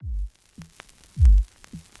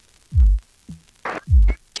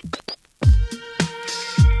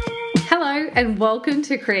and welcome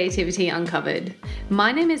to Creativity Uncovered.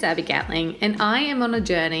 My name is Abby Gatling and I am on a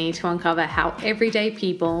journey to uncover how everyday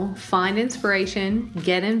people find inspiration,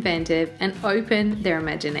 get inventive, and open their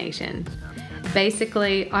imagination.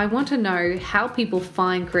 Basically, I want to know how people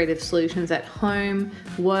find creative solutions at home,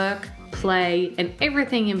 work, play, and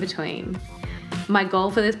everything in between. My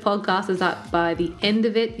goal for this podcast is that by the end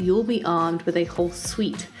of it, you'll be armed with a whole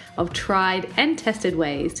suite of tried and tested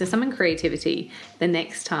ways to summon creativity the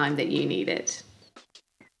next time that you need it.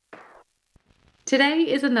 Today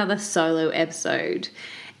is another solo episode,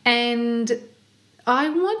 and I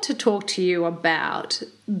want to talk to you about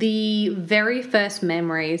the very first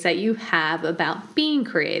memories that you have about being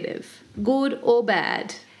creative, good or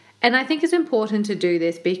bad. And I think it's important to do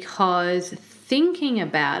this because thinking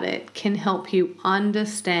about it can help you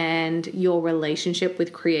understand your relationship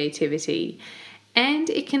with creativity, and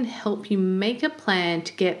it can help you make a plan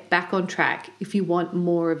to get back on track if you want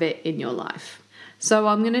more of it in your life. So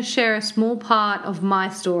I'm going to share a small part of my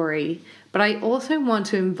story, but I also want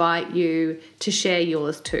to invite you to share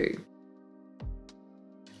yours too.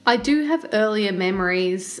 I do have earlier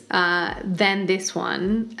memories than this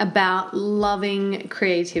one about loving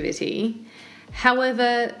creativity.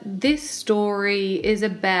 However, this story is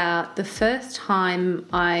about the first time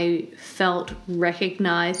I felt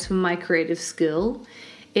recognized for my creative skill.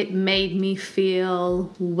 It made me feel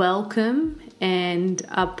welcome and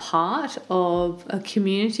a part of a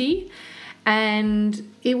community. And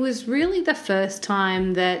it was really the first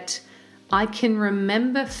time that I can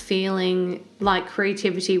remember feeling like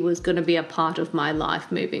creativity was going to be a part of my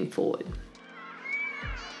life moving forward.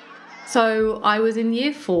 So I was in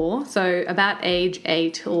year 4, so about age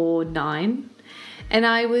 8 or 9, and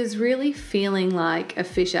I was really feeling like a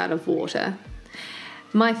fish out of water.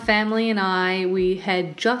 My family and we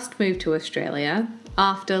had just moved to Australia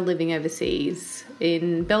after living overseas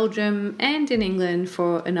in Belgium and in England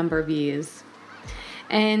for a number of years.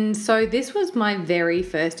 And so this was my very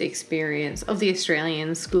first experience of the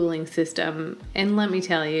Australian schooling system, and let me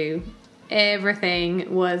tell you,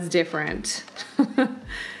 everything was different.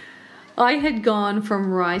 I had gone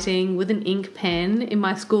from writing with an ink pen in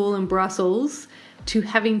my school in Brussels to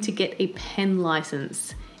having to get a pen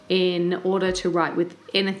license in order to write with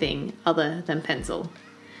anything other than pencil.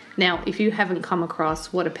 Now, if you haven't come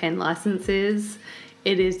across what a pen license is,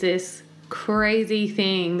 it is this crazy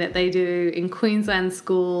thing that they do in Queensland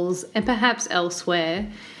schools and perhaps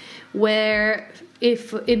elsewhere, where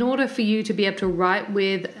if in order for you to be able to write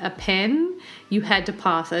with a pen, you had to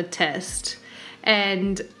pass a test.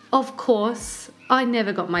 And of course, I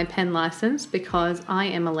never got my pen license because I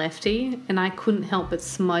am a lefty and I couldn't help but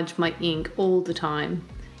smudge my ink all the time.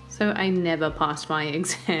 So I never passed my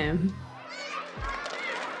exam.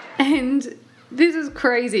 And this is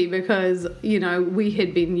crazy because, we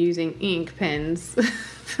had been using ink pens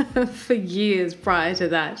for years prior to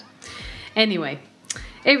that. Anyway,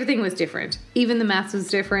 everything was different. Even the maths was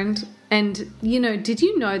different. And, did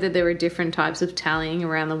you know that there are different types of tallying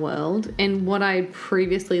around the world? And what I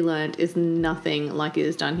previously learned is nothing like it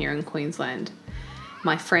is done here in Queensland.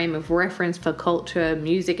 My frame of reference for culture,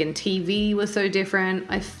 music, and TV was so different.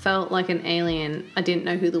 I felt like an alien. I didn't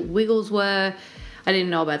know who the Wiggles were. I didn't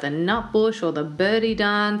know about the Nutbush or the Birdie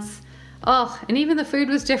Dance. Oh, and even the food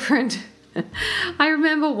was different. I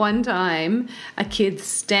remember one time a kid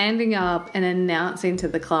standing up and announcing to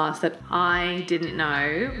the class that I didn't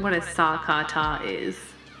know what a sarkata is.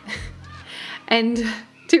 And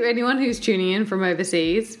to anyone who's tuning in from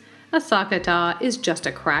overseas, a sarkata is just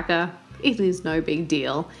a cracker. It is no big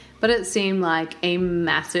deal, but it seemed like a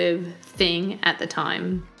massive thing at the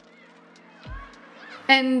time.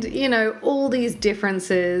 And, all these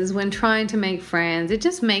differences when trying to make friends, it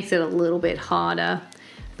just makes it a little bit harder.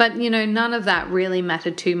 But, none of that really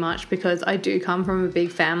mattered too much because I do come from a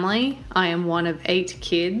big family. I am one of 8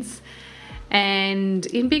 kids. And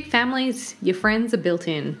in big families, your friends are built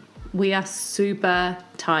in. We are super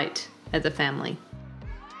tight as a family.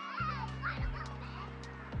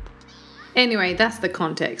 Anyway, that's the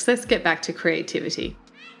context. Let's get back to creativity.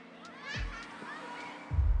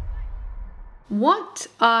 What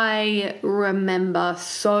I remember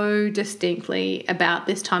so distinctly about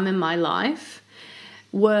this time in my life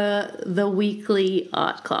were the weekly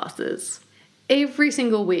art classes. Every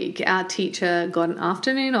single week, our teacher got an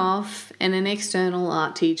afternoon off and an external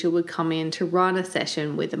art teacher would come in to run a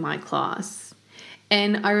session with my class.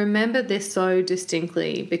 And I remember this so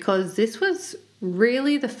distinctly because this was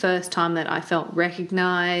really the first time that I felt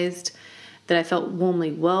recognized, that I felt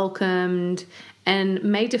warmly welcomed, and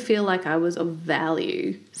made to feel like I was of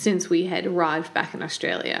value since we had arrived back in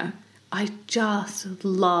Australia. I just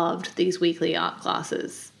loved these weekly art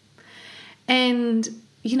classes. And,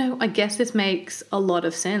 I guess this makes a lot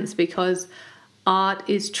of sense because art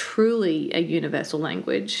is truly a universal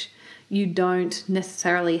language. You don't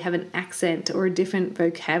necessarily have an accent or a different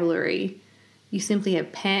vocabulary. You simply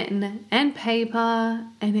have pen and paper,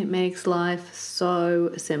 and it makes life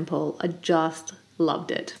so simple. I just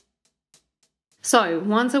loved it. So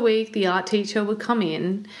once a week, the art teacher would come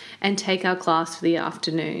in and take our class for the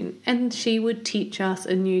afternoon, and she would teach us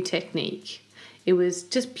a new technique. It was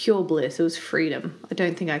just pure bliss. It was freedom. I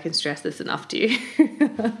don't think I can stress this enough to you.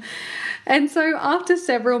 And so after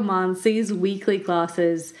several months, these weekly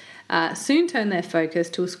classes soon turned their focus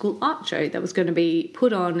to a school art show that was going to be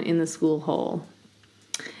put on in the school hall.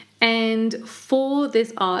 And for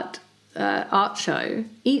this art show,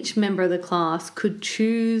 each member of the class could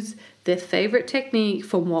choose their favourite technique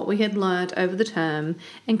from what we had learnt over the term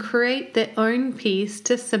and create their own piece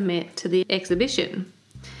to submit to the exhibition.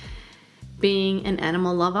 Being an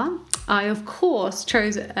animal lover, I of course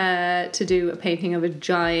chose to do a painting of a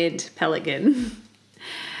giant pelican.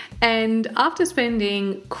 And after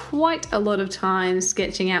spending quite a lot of time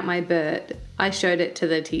sketching out my bird, I showed it to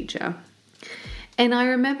the teacher. And I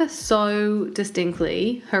remember so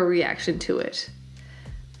distinctly her reaction to it.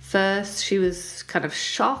 First, she was kind of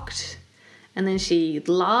shocked, and then she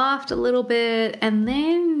laughed a little bit, and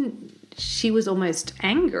then she was almost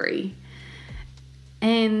angry.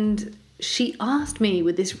 And she asked me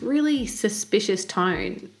with this really suspicious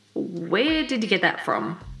tone, "Where did you get that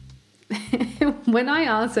from?" When I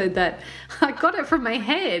answered that I got it from my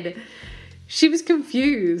head, she was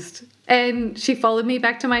confused, and she followed me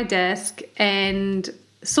back to my desk and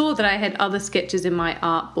saw that I had other sketches in my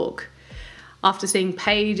art book. After seeing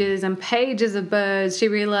pages and pages of birds, she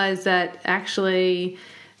realized that actually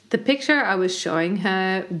the picture I was showing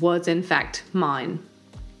her was in fact mine.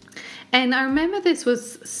 And I remember this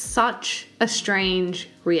was such a strange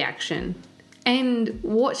reaction. And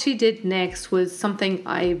what she did next was something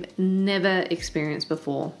I've never experienced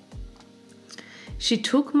before. She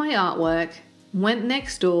took my artwork, went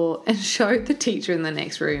next door, and showed the teacher in the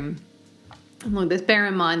next room. Look, just bear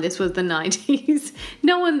in mind, this was the 90s.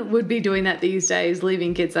 No one would be doing that these days,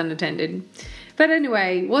 leaving kids unattended. But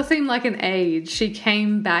anyway, what seemed like an age, she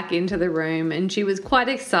came back into the room and she was quite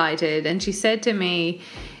excited, and she said to me,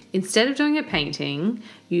 "Instead of doing a painting,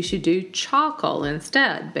 you should do charcoal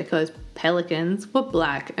instead, because pelicans were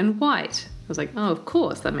black and white." I was like, oh, of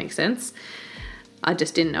course, that makes sense. I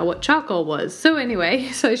just didn't know what charcoal was. So anyway,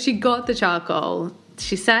 so she got the charcoal,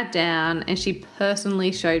 she sat down, and she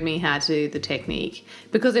personally showed me how to do the technique,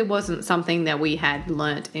 because it wasn't something that we had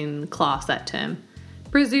learnt in class that term,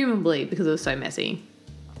 presumably because it was so messy.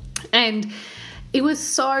 And it was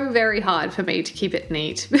so very hard for me to keep it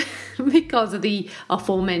neat because of the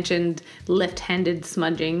aforementioned left-handed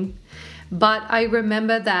smudging. But I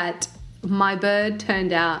remember that my bird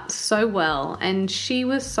turned out so well, and she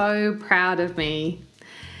was so proud of me.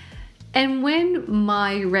 And when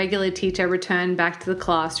my regular teacher returned back to the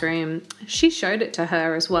classroom, she showed it to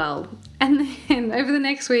her as well. And then over the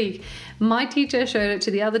next week, my teacher showed it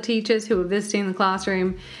to the other teachers who were visiting the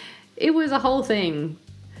classroom. It was a whole thing.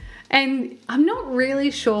 And I'm not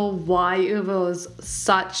really sure why it was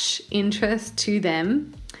such interest to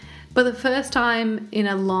them. But the first time in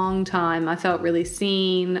a long time, I felt really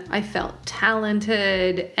seen, I felt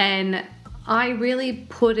talented, and I really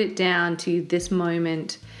put it down to this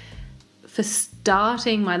moment for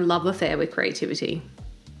starting my love affair with creativity.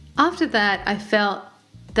 After that, I felt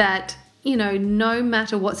that, no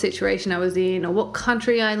matter what situation I was in or what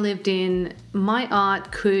country I lived in, my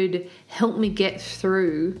art could help me get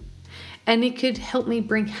through, and it could help me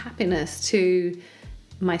bring happiness to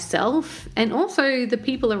myself and also the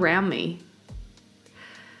people around me.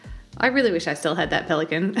 I really wish I still had that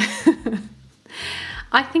pelican.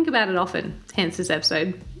 I think about it often, hence this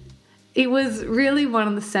episode. It was really one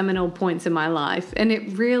of the seminal points in my life, and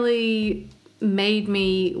it really made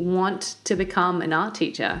me want to become an art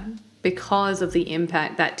teacher because of the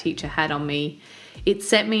impact that teacher had on me. It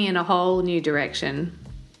set me in a whole new direction.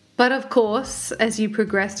 But of course, as you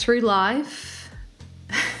progress through life,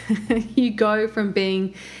 you go from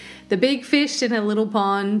being the big fish in a little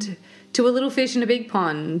pond to a little fish in a big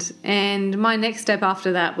pond. And my next step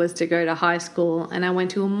after that was to go to high school, and I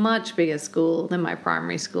went to a much bigger school than my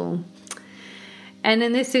primary school. And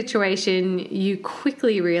in this situation, you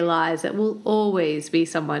quickly realize that will always be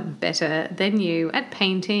someone better than you at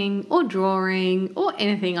painting or drawing or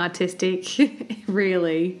anything artistic,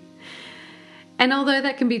 really. And although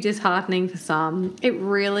that can be disheartening for some, it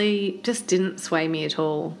really just didn't sway me at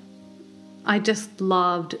all. I just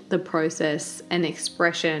loved the process and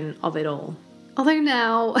expression of it all. Although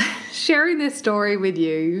now, sharing this story with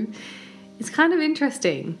you, It's kind of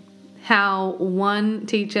interesting how one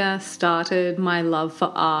teacher started my love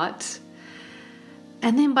for art,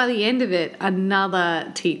 and then by the end of it,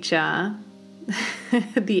 another teacher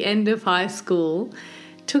at the end of high school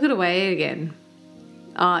took it away again.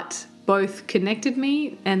 Art both connected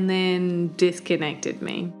me and then disconnected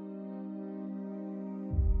me.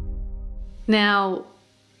 Now,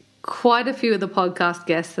 quite a few of the podcast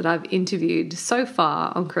guests that I've interviewed so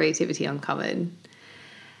far on Creativity Uncovered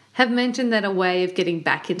have mentioned that a way of getting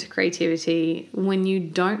back into creativity when you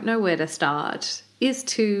don't know where to start is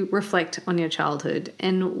to reflect on your childhood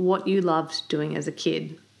and what you loved doing as a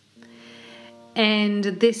kid. And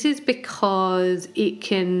this is because it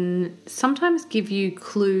can sometimes give you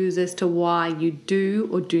clues as to why you do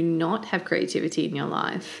or do not have creativity in your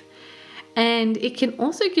life. And it can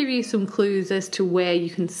also give you some clues as to where you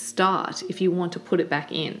can start if you want to put it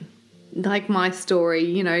back in. Like my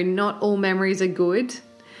story, not all memories are good,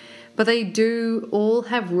 but they do all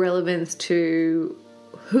have relevance to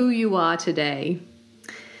who you are today.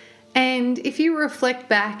 And if you reflect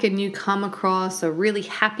back and you come across a really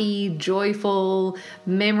happy, joyful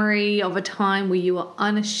memory of a time where you were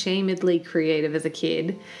unashamedly creative as a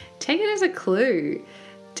kid, take it as a clue.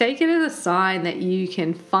 Take it as a sign that you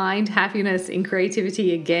can find happiness in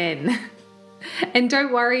creativity again. And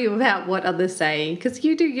don't worry about what others say, because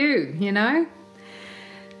you do you.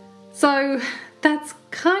 So that's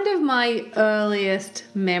kind of my earliest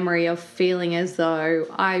memory of feeling as though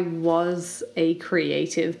I was a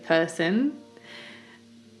creative person.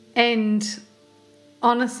 And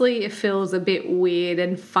honestly, it feels a bit weird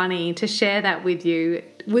and funny to share that with you,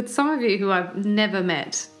 with some of you who I've never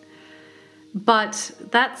met. But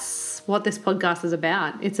that's what this podcast is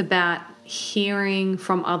about. It's about hearing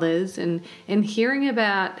from others and hearing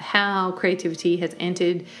about how creativity has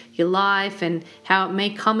entered your life and how it may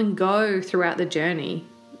come and go throughout the journey.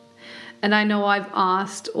 And I know I've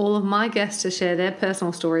asked all of my guests to share their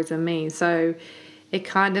personal stories with me, so it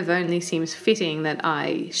kind of only seems fitting that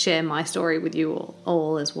I share my story with you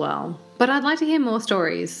all as well. But I'd like to hear more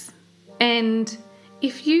stories. And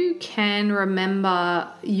if you can remember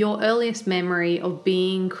your earliest memory of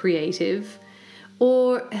being creative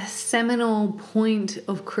or a seminal point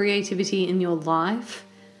of creativity in your life,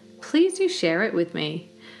 please do share it with me.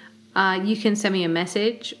 You can send me a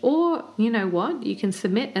message, or you can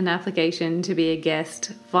submit an application to be a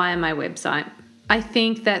guest via my website. I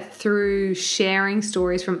think that through sharing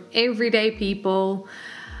stories from everyday people,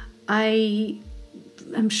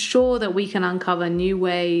 I'm sure that we can uncover new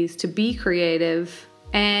ways to be creative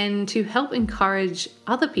and to help encourage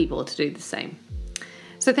other people to do the same.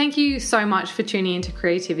 So thank you so much for tuning into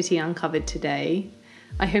Creativity Uncovered today.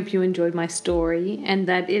 I hope you enjoyed my story and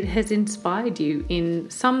that it has inspired you in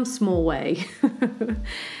some small way.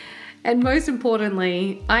 And most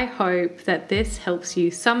importantly, I hope that this helps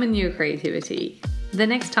you summon your creativity the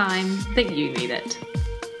next time that you need it.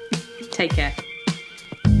 Take care.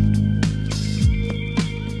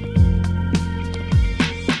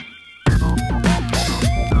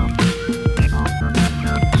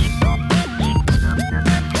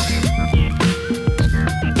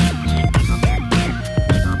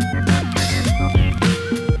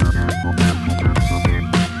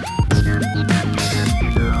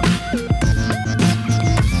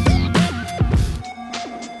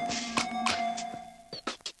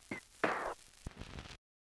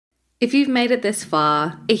 If you've made it this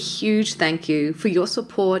far, a huge thank you for your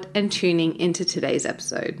support and tuning into today's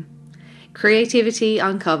episode. Creativity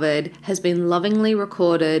Uncovered has been lovingly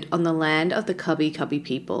recorded on the land of the Cubby Cubby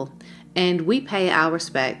people, and we pay our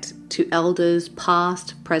respect to elders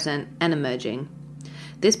past, present, and emerging.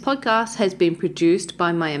 This podcast has been produced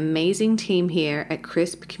by my amazing team here at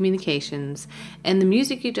Crisp Communications, and the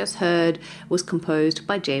music you just heard was composed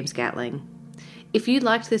by James Gatling. If you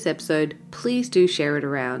liked this episode, please do share it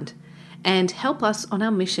around and help us on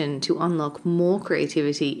our mission to unlock more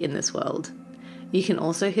creativity in this world. You can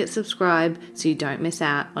also hit subscribe so you don't miss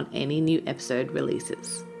out on any new episode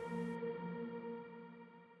releases.